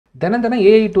தினம் தினம்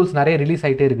AI tools நிறைய ரிலீஸ்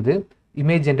ஆகிட்டே இருக்குது.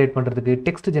 இமேஜ் ஜென்ரேட் பண்ணுறதுக்கு,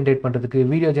 டெக்ஸ்ட் ஜென்ரேட் பண்ணுறதுக்கு,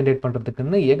 வீடியோ ஜென்ரேட்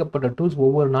பண்ணுறதுக்குன்னு ஏகப்பட்ட டூல்ஸ்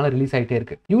ஒவ்வொரு நாளும் ரிலீஸ் ஆகிட்டே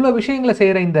இருக்குது. இவ்வளோ விஷயங்களை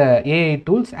செய்கிற இந்த ஏஐ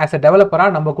டூல்ஸ் ஆஸ் அ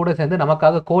டெவலப்பராக நம்ம கூட சேர்ந்து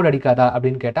நமக்காக கோட் அடிக்காதா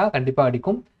அப்படின்னு கேட்டால் கண்டிப்பாக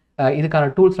அடிக்கும்.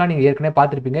 இதுக்கான டூல்ஸ்லாம் நீங்கள் ஏற்கனவே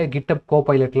பார்த்துருப்பீங்க. கிட்டப்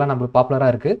கோபைலட்லாம் நம்மளுக்கு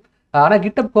பாப்புலராக இருக்குது. ஆனால்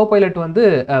கிட்டப் கோபைலட் வந்து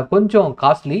கொஞ்சம்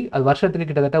காஸ்ட்லி. அது வருஷத்துக்கு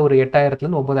கிட்டத்தட்ட ஒரு 8,000 to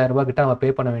 9,000 கிட்ட நம்ம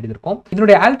பே பண்ண வேண்டியது இருக்கும்.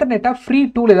 இதனுடைய ஆல்டர்னேட்டாக ஃப்ரீ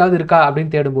டூல் ஏதாவது இருக்கா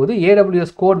அப்படின்னு தேடும்போது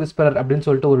AWS கோட் விஸ்பரர் அப்படின்னு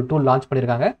சொல்லிட்டு ஒரு டூல் லான்ச்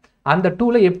பண்ணியிருக்காங்க. அந்த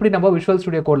டூலை எப்படி நம்ம விஷுவல்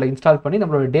ஸ்டுடியோ கோடில் இன்ஸ்டால் பண்ணி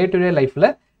நம்மளோட டே டு டே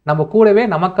லைஃப்பில் நம்ம கூடவே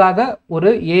நமக்காக ஒரு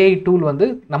ஏஐ டூல் வந்து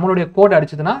நம்மளுடைய கோட்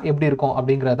அடிச்சதுன்னா எப்படி இருக்கும்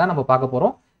அப்படிங்கிறத நம்ம பார்க்க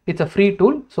போகிறோம். It's a free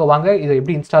tool. So வாங்க இதை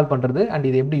எப்படி இன்ஸ்டால் பண்ணுறது அண்ட்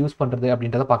இதை எப்படி யூஸ் பண்ணுறது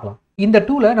அப்படின்றத பார்க்கலாம். இந்த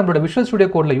டூலை நம்மளோட விஷுவல் ஸ்டுடியோ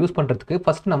கோடில் யூஸ் பண்ணுறதுக்கு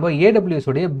ஃபர்ஸ்ட் நம்ம AWS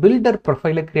உடைய பில்டர்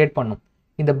ப்ரொஃபைலை கிரியேட் பண்ணணும்.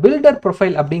 இந்த பில்டர்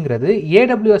ப்ரொஃபைல் அப்படிங்கிறது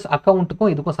AWS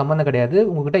அக்கௌண்ட்டுக்கும் இதுக்கும் சம்மந்தம் கிடையாது.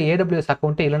 உங்ககிட்ட AWS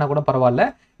அக்கௌண்ட்டே இல்லைனா கூட பரவாயில்ல,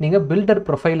 நீங்கள் பில்டர்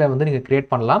ப்ரொஃபைலை வந்து நீங்கள் கிரியேட்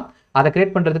பண்ணலாம். அதை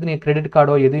கிரியேட் பண்ணுறதுக்கு நீங்கள் கிரெடிட்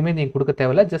கார்டோ எதுவுமே நீங்கள் கொடுக்க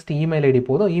தேவையில்ல. ஜஸ்ட் இமெயில் ஐடி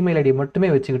போதும். இமெயில் ஐடி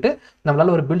மட்டுமே வச்சுக்கிட்டு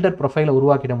நம்மளால ஒரு பில்டர் ப்ரொஃபைலை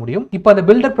உருவாக்கிட முடியும். இப்போ அந்த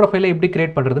பில்டர் ப்ரொஃபைலை எப்படி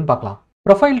கிரியேட் பண்ணுறதுன்னு பார்க்கலாம்.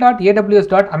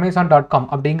 profile.aws.amazon.com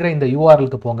அப்படிங்கிற இந்த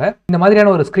URL-க்கு போங்க. இந்த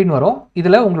மாதிரியான ஒரு ஸ்க்ரீன் வரும்.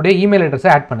 இதில் உங்களுடைய இமெயில் அட்ரஸை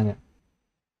ஆட் பண்ணுங்க.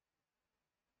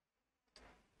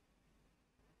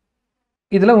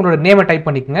 இதில் உங்களோட நேமை டைப்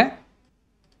பண்ணிக்கோங்க.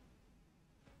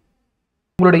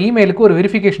 உங்களோட இமெயிலுக்கு ஒரு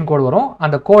வெரிஃபிகேஷன் கோட் வரும்.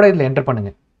 அந்த கோடை இதில் என்டர்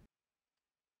பண்ணுங்க.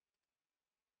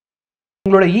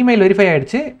 உங்களோட இமெயில் வெரிஃபை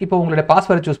ஆயிடுச்சு. இப்போ உங்களோட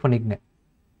பாஸ்வேர்டை சூஸ் பண்ணிக்கோங்க.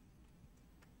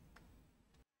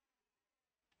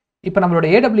 இப்போ நம்மளோட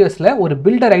AWSல ஒரு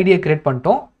பில்டர் ஐடியை கிரியேட்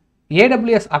பண்ணிட்டோம்.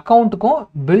 AWS அக்கௌண்ட்டுக்கும்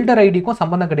பில்டர் ஐடிக்கும்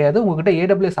சம்பந்தம் கிடையாது. உங்ககிட்ட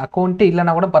AWS அக்கௌண்ட்டே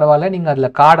இல்லைனா கூட பரவாயில்ல, நீங்கள்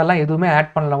அதில் கார்டெல்லாம் எதுவுமே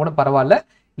ஆட் பண்ணலாம் கூட பரவாயில்ல.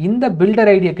 இந்த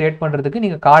பில்டர் ஐடியை கிரியேட் பண்ணுறதுக்கு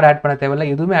நீங்கள் கார்டு ஆட் பண்ண தேவையில்ல,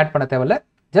 எதுவுமே ஆட் பண்ண தேவையில்ல.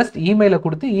 ஜஸ்ட் இமெயிலை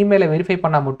கொடுத்து இமெயிலை வெரிஃபை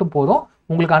பண்ணால் மட்டும் போதும்.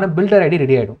 உங்களுக்கான பில்டர் ஐடி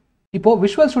ரெடி ஆகிடும். இப்போ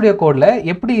விஷுவல் ஸ்டுடியோ கோடில்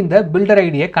எப்படி இந்த பில்டர்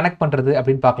ஐடியை கனெக்ட் பண்ணுறது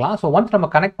அப்படின்னு பார்க்கலாம். ஸோ ஒன்ஸ்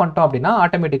நம்ம கனெக்ட் பண்ணிட்டோம் அப்படின்னா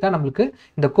ஆட்டோமேட்டிக்காக நம்மளுக்கு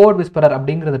இந்த கோட் விஸ்பரர்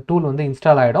அப்படிங்கிற டூல் வந்து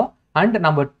இன்ஸ்டால் ஆகிடும். அண்ட்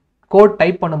நம்ம கோட்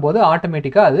டைப் பண்ணும்போது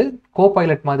ஆட்டோமேட்டிக்காக அது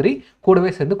கோபைலட் மாதிரி கூடவே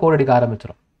சேர்ந்து கோட் அடிக்க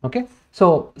ஆரம்பிச்சிடும். ஓகே, ஸோ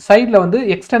சைடில் வந்து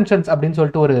எக்ஸ்டென்ஷன்ஸ் அப்படின்னு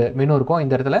சொல்லிட்டு ஒரு மெனு இருக்கும்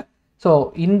இந்த இடத்துல. ஸோ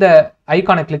இந்த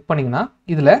ஐக்கானை கிளிக் பண்ணிங்கன்னா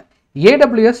இதில்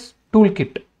AWS tool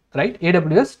kit, right,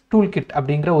 AWS tool kit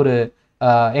அப்படிங்கிற ஒரு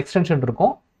எக்ஸ்டென்ஷன்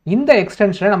இருக்கும். இந்த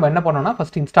எக்ஸ்டென்ஷனை நம்ம என்ன பண்ணோம்னா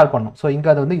ஃபர்ஸ்ட் இன்ஸ்டால் பண்ணணும். ஸோ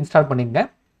இங்கே அதை வந்து இன்ஸ்டால் பண்ணிங்க.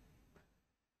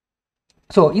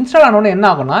 ஸோ இன்ஸ்டால் ஆனோன்னு என்ன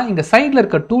ஆகும்னா இங்கே சைடில்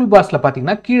இருக்க டூல் பாக்ஸில்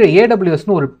பார்த்தீங்கன்னா கீழே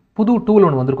AWSனு ஒரு புது டூல்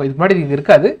ஒன்று வந்திருக்கும். இதுக்கு முன்னாடி இது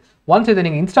இருக்காது. ஒன்ஸ் இதை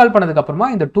நீங்கள் இன்ஸ்டால் பண்ணதுக்கு அப்புறமா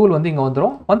இந்த டூல் வந்து இங்கே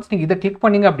வந்துடும். ஒன்ஸ் நீங்கள் இதை கிளிக்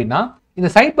பண்ணீங்க அப்படின்னா இந்த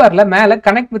சைட் பாரில் மேலே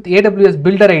connect with AWS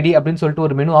filter ID அப்படின்னு சொல்லிட்டு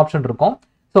ஒரு மெனு ஆப்ஷன் இருக்கும்.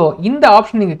 ஸோ இந்த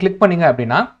ஆப்ஷன் நீங்கள் கிளிக் பண்ணீங்க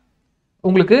அப்படின்னா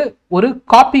உங்களுக்கு ஒரு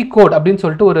காப்பி கோட் அப்படின்னு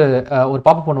சொல்லிட்டு ஒரு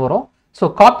பாப்பப் ஒன்று வரும். So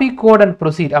copy code and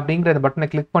proceed அப்படிங்கிற இந்த பட்டனை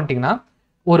கிளிக் பண்ணிட்டீங்கன்னா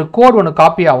ஒரு கோட் ஒன்று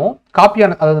காப்பி ஆகும்.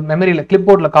 காப்பியான அதாவது மெமரியில் கிளிப்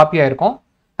போர்டில் காப்பி ஆயிருக்கும்.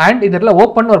 அண்ட் இந்த இடத்துல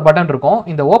ஓப்பன் ஒரு பட்டன் இருக்கும்.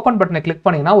 இந்த ஓப்பன் பட்டனை கிளிக்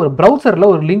பண்ணிங்கன்னா ஒரு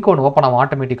ப்ரௌசரில் ஒரு லிங்க் ஒன்று ஓப்பன் ஆகும்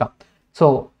ஆட்டோமேட்டிக்காக. ஸோ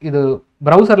இது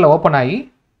ப்ரௌசரில் ஓப்பன் ஆகி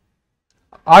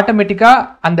ஆட்டோமேட்டிக்காக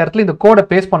அந்த இடத்துல இந்த கோடை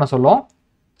பேஸ்ட் பண்ண சொல்லும்.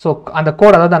 ஸோ அந்த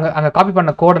கோட் அதாவது அங்கே காப்பி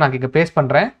பண்ண கோடை நான் இங்கே பேஸ்ட்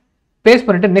பண்ணுறேன். பேஸ்ட்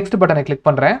பண்ணிவிட்டு நெக்ஸ்ட் பட்டனை கிளிக்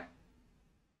பண்ணுறேன்.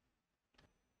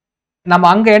 நம்ம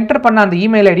அங்கே என்டர் பண்ண அந்த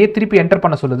இமெயில் ஐடியை திருப்பி என்டர்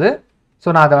பண்ண சொல்லுது. ஸோ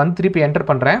நான் அதை வந்து திருப்பி என்டர்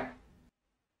பண்ணுறேன்.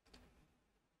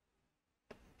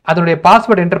 அதனுடைய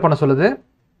பாஸ்வேர்டு என்டர் பண்ண சொல்லுது.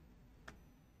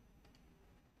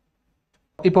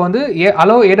 இப்போ வந்து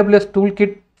allow AWS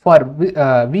toolkit for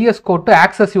VS Code to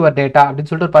access your data அப்படின்னு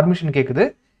சொல்லிட்டு ஒரு பர்மிஷன் கேட்குது.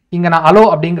 இங்கே நான் allow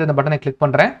அப்படிங்கிற இந்த பட்டனை கிளிக்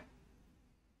பண்ணுறேன்.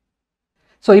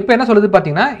 ஸோ இப்போ என்ன சொல்லுது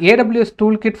பார்த்தீங்கன்னா AWS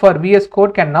toolkit for VS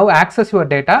Code can now access your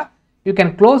data. You can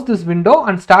close this window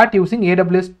and start using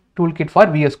AWS toolkit for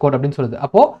VS Code அப்படின்னு சொல்லுது.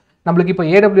 அப்போ நம்மளுக்கு இப்போ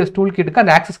AWS toolkitக்கு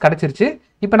அந்த ஆக்சஸ் கிடைச்சிருச்சு.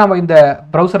 இப்போ நம்ம இந்த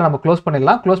ப்ரௌசரை நம்ம க்ளோஸ்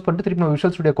பண்ணிடலாம். க்ளோஸ் பண்ணிட்டு திருப்பி நம்ம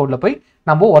விஷுவல் ஸ்டுடியோ கோடில் போய்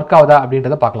நம்ம ஒர்க் ஆகுதா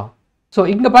அப்படின்றத பார்க்கலாம். ஸோ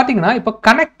இங்கே பார்த்தீங்கன்னா இப்போ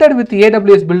கனெக்டட் வித்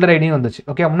AWS பில்டர் ஐடின்னு வந்துச்சு.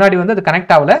 ஓகே, முன்னாடி வந்து அது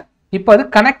கனெக்ட் ஆகல. இப்போ அது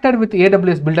connected with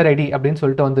AWS filter ID அப்படின்னு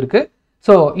சொல்லிட்டு வந்திருக்கு.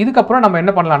 ஸோ இதுக்கப்புறம் நம்ம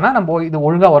என்ன பண்ணலாம்னா நம்ம இது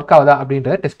ஒழுங்காக ஒர்க் ஆகுதா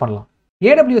அப்படின்றத டெஸ்ட் பண்ணலாம்.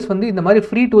 AWS வந்து இந்த மாதிரி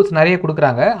ஃப்ரீ டூல்ஸ் நிறைய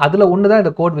கொடுக்குறாங்க. அதில் ஒன்று தான்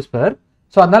இந்த கோட் விஸ்பரர்.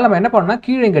 ஸோ அதனால நம்ம என்ன பண்ணோம்னா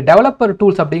கீழே இங்கே டெவலப்பர்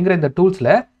டூல்ஸ் அப்படிங்கிற இந்த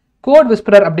டூல்ஸில் கோட்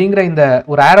விஸ்பரர் அப்படிங்கிற இந்த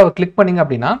ஒரு ஆரோவை கிளிக் பண்ணிங்க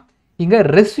அப்படின்னா இங்கே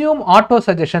ரெஸ்யூம் ஆட்டோ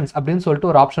சஜஷன்ஸ் அப்படின்னு சொல்லிட்டு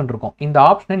ஒரு ஆப்ஷன் இருக்கும். இந்த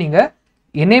ஆப்ஷனை நீங்கள்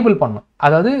எனேபிள் பண்ணணும்.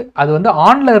 அதாவது அது வந்து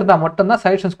ஆனில் இருந்தால் மட்டும்தான்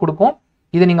சஜஷன்ஸ் கொடுக்கும்.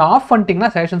 இதை நீங்கள் ஆஃப் பண்ணிட்டீங்கன்னா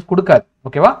சஜஷன்ஸ் கொடுக்காது.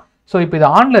 ஓகேவா? ஸோ இப்போ இது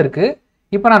ஆனில் இருக்குது.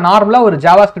 இப்போ நான் நார்மலாக ஒரு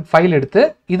ஜாவாஸ்கிரிப்ட் ஃபைல் எடுத்து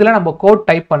இதில் நம்ம கோட்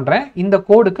டைப் பண்ணுறேன். இந்த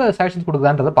கோடுக்கு சஜஷன்ஸ்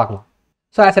கொடுக்குதான்றதை பார்க்கலாம்.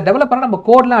 ஸோ ஆஸ் அ டெவலப்பராக நம்ம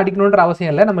கோட்லாம் அடிக்கணுன்ற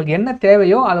அவசியம் இல்லை. நமக்கு என்ன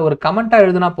தேவையோ அதை ஒரு கமெண்ட்டாக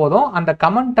எழுதுனா போதும். அந்த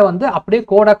கமெண்ட்டை வந்து அப்படியே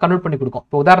கோடாக கன்வெர்ட் பண்ணி கொடுக்கும்.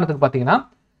 இப்போ உதாரணத்துக்கு பார்த்தீங்கன்னா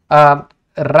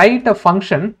write a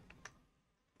function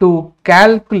to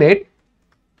calculate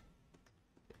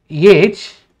age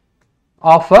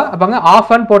of a அப்பங்க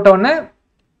of and போட்டோன்னே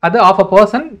அது of a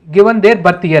person given their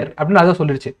birth year அப்படின்னு அதை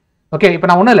சொல்லிடுச்சு. ஓகே, இப்போ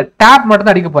நான் ஒன்றும் இல்லை, டேப் மட்டும்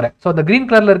தான் அடிக்க போகிறேன். ஸோ இந்த க்ரீன்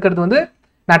கலரில் இருக்கிறது வந்து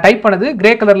நான் டைப் பண்ணது,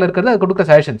 கிரே கலரில் இருக்கிறது அது கொடுக்குற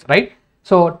சஜஷன்ஸ், ரைட்?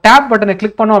 ஸோ டேப் பட்டனை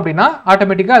கிளிக் பண்ணோம் அப்படின்னா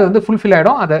ஆட்டோமேட்டிக்காக அது வந்து ஃபுல்ஃபில்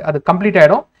ஆகிடும், அது கம்ப்ளீட்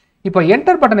ஆகிடும். இப்போ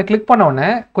என்டர் பட்டனை கிளிக் பண்ண உடனே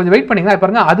கொஞ்சம் வெயிட் பண்ணிங்கன்னா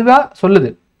பாருங்க அதுவாக சொல்லுது.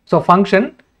 So function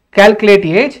calculate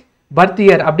age birth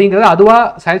year அப்படிங்கிறது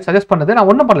அதுவாக சஜஸ்ட் பண்ணுது. நான்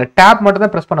ஒன்றும் பண்ணல, டேப் மட்டும்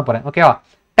தான் ப்ரெஸ் பண்ண போகிறேன். ஓகேவா?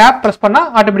 டேப் ப்ரெஸ் பண்ணால்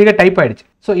ஆட்டோமேட்டிக்காக டைப் ஆயிடுச்சு.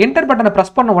 ஸோ என்டர் பட்டனை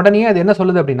ப்ரெஸ் பண்ண உடனே அது என்ன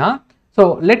சொல்லுது அப்படின்னா, so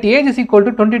let age is equal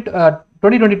to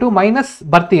 2022 minus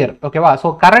birth year. ஓகேவா? ஸோ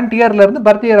கரண்ட் இயர்ல இருந்து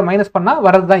பர்த் இயரை மைனஸ் பண்ணால்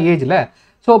வரது தான் ஏஜ்ல.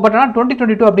 ஸோ பட் ஆனால்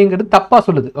 2022 அப்படிங்கிறது தப்பாக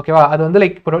சொல்லுது. ஓகேவா? அது வந்து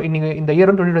லைக் இப்போ நீங்கள் இந்த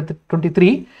இயர்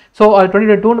 2023, ஸோ அது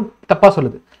 2022 தப்பாக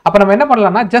சொல்லுது. அப்போ நம்ம என்ன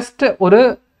பண்ணலாம்னா ஜஸ்ட் ஒரு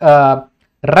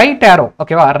ரைட் ஏரோ,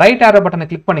 ஓகேவா, ரைட் ஏரோ பட்டனை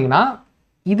கிளிக் பண்ணிங்கன்னா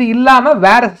இது இல்லாமல்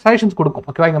வேற சஜஷன்ஸ் கொடுக்கும்.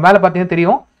 ஓகேவா? இங்கே மேலே பார்த்தீங்கன்னா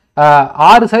தெரியும்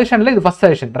 6 சஜஷனில் இது first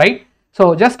suggestion, right? So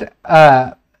just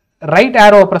right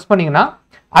aero press பண்ணிங்கன்னா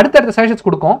அடுத்தடுத்த சஜஷன்ஸ்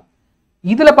கொடுக்கும்.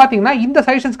 இதில் பார்த்தீங்கன்னா இந்த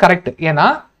சஜஷன்ஸ் கரெக்ட். ஏன்னா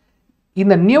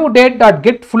இந்த new date dot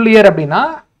get full year அப்படின்னா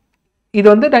இது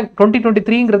வந்து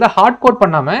 2023ங்கிறத ஹார்ட் கோட்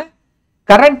பண்ணாமல்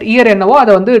கரண்ட் இயர் என்னவோ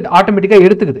அதை வந்து ஆட்டோமேட்டிக்காக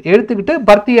எடுத்துக்கிட்டு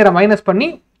பர்த் இயரை மைனஸ் பண்ணி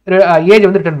ஏஜ்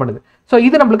வந்து ரிட்டர்ன் பண்ணுது. ஸோ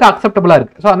இது நம்மளுக்கு அக்செப்டபுளாக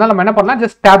இருக்குது. ஸோ அதனால் நம்ம என்ன பண்ணலாம்,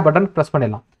 ஜஸ்ட் டேப் பட்டன் ப்ரெஸ்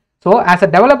பண்ணிடலாம். ஸோ ஆஸ் அ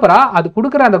டெவலப்பராக அது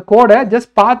கொடுக்குற அந்த கோடை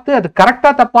ஜஸ்ட் பார்த்து அது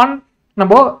கரெக்டாக தப்பான்னு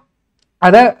நம்ம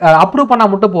அதை அப்ரூவ்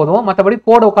பண்ணால் மட்டும் போதும். மற்றபடி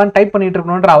கோடை உட்காந்து டைப் பண்ணிட்டு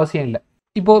இருக்கணுன்ற அவசியம் இல்லை.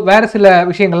 இப்போ வேறு சில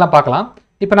விஷயங்கள்லாம் பார்க்கலாம்.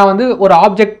 இப்போ நான் வந்து ஒரு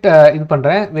ஆப்ஜெக்ட் இது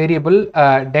பண்ணுறேன், variable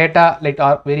data like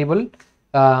variable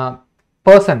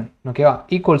person, ஓகேவா,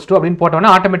 ஈக்குவல்ஸ் டு அப்படின்னு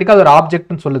போட்டோன்னா ஆட்டோமேட்டிக்காக அது ஒரு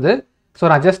ஆப்ஜெக்ட்னு சொல்லுது. ஸோ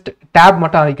நான் ஜஸ்ட் டேப்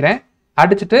மட்டும் அடிக்கிறேன்,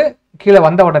 அடிச்சுட்டு கீழே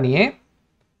வந்த உடனேயே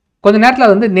கொஞ்ச நேரத்தில்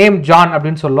அது வந்து நேம் ஜான்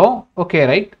அப்படின்னு சொல்லும். Okay,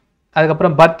 right.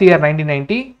 அதுக்கப்புறம் பர்த் இயர்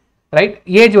 1990, ரைட்.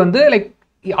 ஏஜ் வந்து லைக்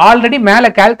ஆல்ரெடி மேலே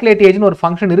கால்குலேட் ஏஜ்னு ஒரு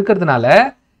ஃபங்க்ஷன் இருக்கிறதுனால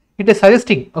இட் இஸ்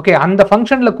சஜஸ்டிங். ஓகே, அந்த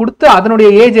ஃபங்க்ஷனில் கொடுத்து அதனுடைய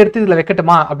ஏஜ் எடுத்து இதில்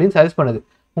வைக்கட்டுமா அப்படின்னு சஜஸ்ட் பண்ணுது.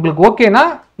 உங்களுக்கு ஓகேனா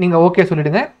நீங்கள் ஓகே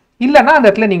சொல்லிடுங்க, இல்லைன்னா அந்த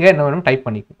இடத்துல நீங்கள் என்ன வேணும் டைப்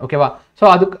பண்ணிக்கணும். ஓகேவா? ஸோ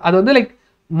அது வந்து லைக்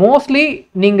மோஸ்ட்லி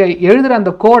நீங்கள் எழுதுகிற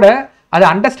அந்த கோடை அதை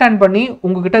அண்டர்ஸ்டாண்ட் பண்ணி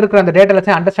உங்ககிட்ட இருக்கிற அந்த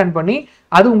டேட்டாலஸை அண்டர்ஸ்டாண்ட் பண்ணி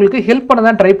அது உங்களுக்கு ஹெல்ப் பண்ண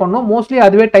தான் ட்ரை பண்ணணும். மோஸ்ட்லி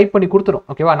அதுவே டைப் பண்ணி கொடுத்துரும்.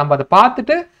 ஓகேவா? நம்ம அதை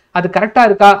பார்த்துட்டு அது கரெக்டாக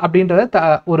இருக்கா அப்படின்றத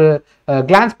ஒரு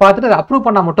கிளான்ஸ் பார்த்துட்டு அதை அப்ரூவ்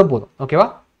பண்ணால் மட்டும் போதும். ஓகேவா?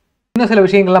 இன்னும் சில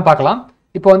விஷயங்கள்லாம் பார்க்கலாம்.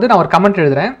 இப்போ வந்து நான் ஒரு கமெண்ட்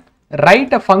எழுதுறேன்,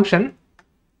 right a function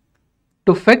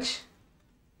to fetch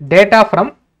data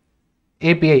from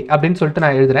API அப்படின்னு சொல்லிட்டு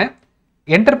நான் எழுதுறேன்.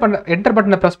 என்டர்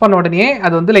பட்டனை ப்ரெஸ் பண்ண உடனே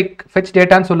அது வந்து லைக் ஃபெச்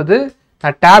டேட்டான்னு சொல்லுது.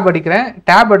 நான் டேப் அடிக்கிறேன்,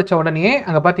 டேப் அடித்த உடனே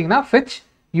அங்கே பார்த்தீங்கன்னா fetch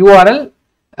URL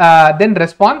then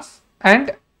response and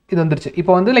இது வந்துருச்சு.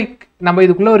 இப்போ வந்து லைக் நம்ம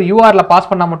இதுக்குள்ளே ஒரு யூஆர்எல் பாஸ்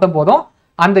பண்ணால் மட்டும் போதும்,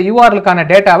 அந்த யூஆர்எலுக்கான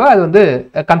டேட்டாவை அது வந்து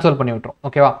கன்சோல் பண்ணி விட்டுரும்.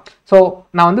 ஓகேவா? ஸோ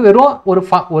நான் வந்து வெறும்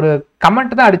ஒரு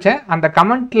கமெண்ட் தான் அடித்தேன், அந்த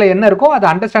கமெண்ட்டில் என்ன இருக்கோ அதை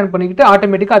அண்டர்ஸ்டாண்ட் பண்ணிக்கிட்டு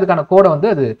ஆட்டோமேட்டிக்காக அதுக்கான கோடை வந்து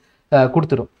அது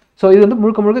கொடுத்துரும். ஸோ இது வந்து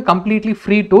முழுக்க கம்ப்ளீட்லி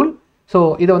ஃப்ரீ டூல். ஸோ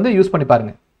இதை வந்து யூஸ் பண்ணி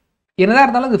பாருங்கள். என்னதான்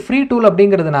இருந்தாலும் இது ஃப்ரீ டூல்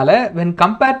அப்படிங்கிறதுனால வென்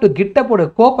கம்பேர் டு கிட்டப்போட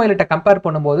கோபைலட்டை கம்பேர்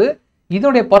பண்ணும்போது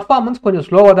இதோடைய பர்ஃபார்மன்ஸ் கொஞ்சம்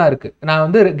ஸ்லோவாக தான் இருக்குது. நான்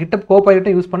வந்து கிட்டப்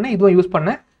கோபைலட்டும் யூஸ் பண்ணேன், இதுவும் யூஸ்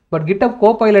பண்ணேன். பட் கிட்டப்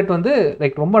கோபைலட் வந்து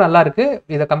லைக் ரொம்ப நல்லா இருக்குது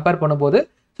இதை கம்பேர் பண்ணும்போது.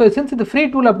 ஸோ சின்ஸ் இது ஃப்ரீ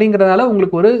டூல் அப்படிங்கிறதுனால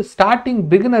உங்களுக்கு ஒரு ஸ்டார்டிங்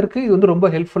பிகினருக்கு இது வந்து ரொம்ப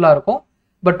ஹெல்ப்ஃபுல்லாக இருக்கும்.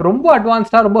 பட் ரொம்ப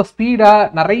அட்வான்ஸ்டாக ரொம்ப ஸ்பீடாக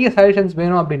நிறைய சஜஷன்ஸ்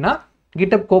வேணும் அப்படின்னா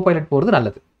கிட்டப் கோபைலட் போகிறது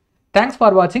நல்லது. தேங்க்ஸ்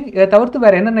ஃபார் வாட்சிங். இதை தவிர்த்து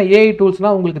வேறு என்னென்ன ஏஐ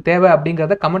டூல்ஸ்லாம் உங்களுக்கு தேவை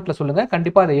அப்படிங்கிறத கமெண்ட்டில் சொல்லுங்கள்.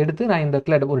 கண்டிப்பாக அதை எடுத்து நான் இந்த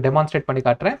இடத்துல ஒரு டெமான்ஸ்ட்ரேட் பண்ணி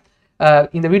காட்டுறேன்.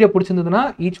 இந்த வீடியோ பிடிச்சிருந்ததுன்னா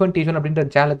ஈச் ஒன் அப்படின்ற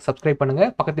சேனலுக்கு சப்ஸ்கிரைப்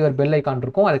பண்ணுங்கள். பக்கத்தில் ஒரு பெல் ஐக்கான்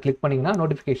இருக்கும், அதை கிளிக் பண்ணிங்கன்னா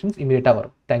நோட்டிஃபிகேஷன்ஸ் இமீடியட்டாக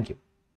வரும். தேங்க்யூ.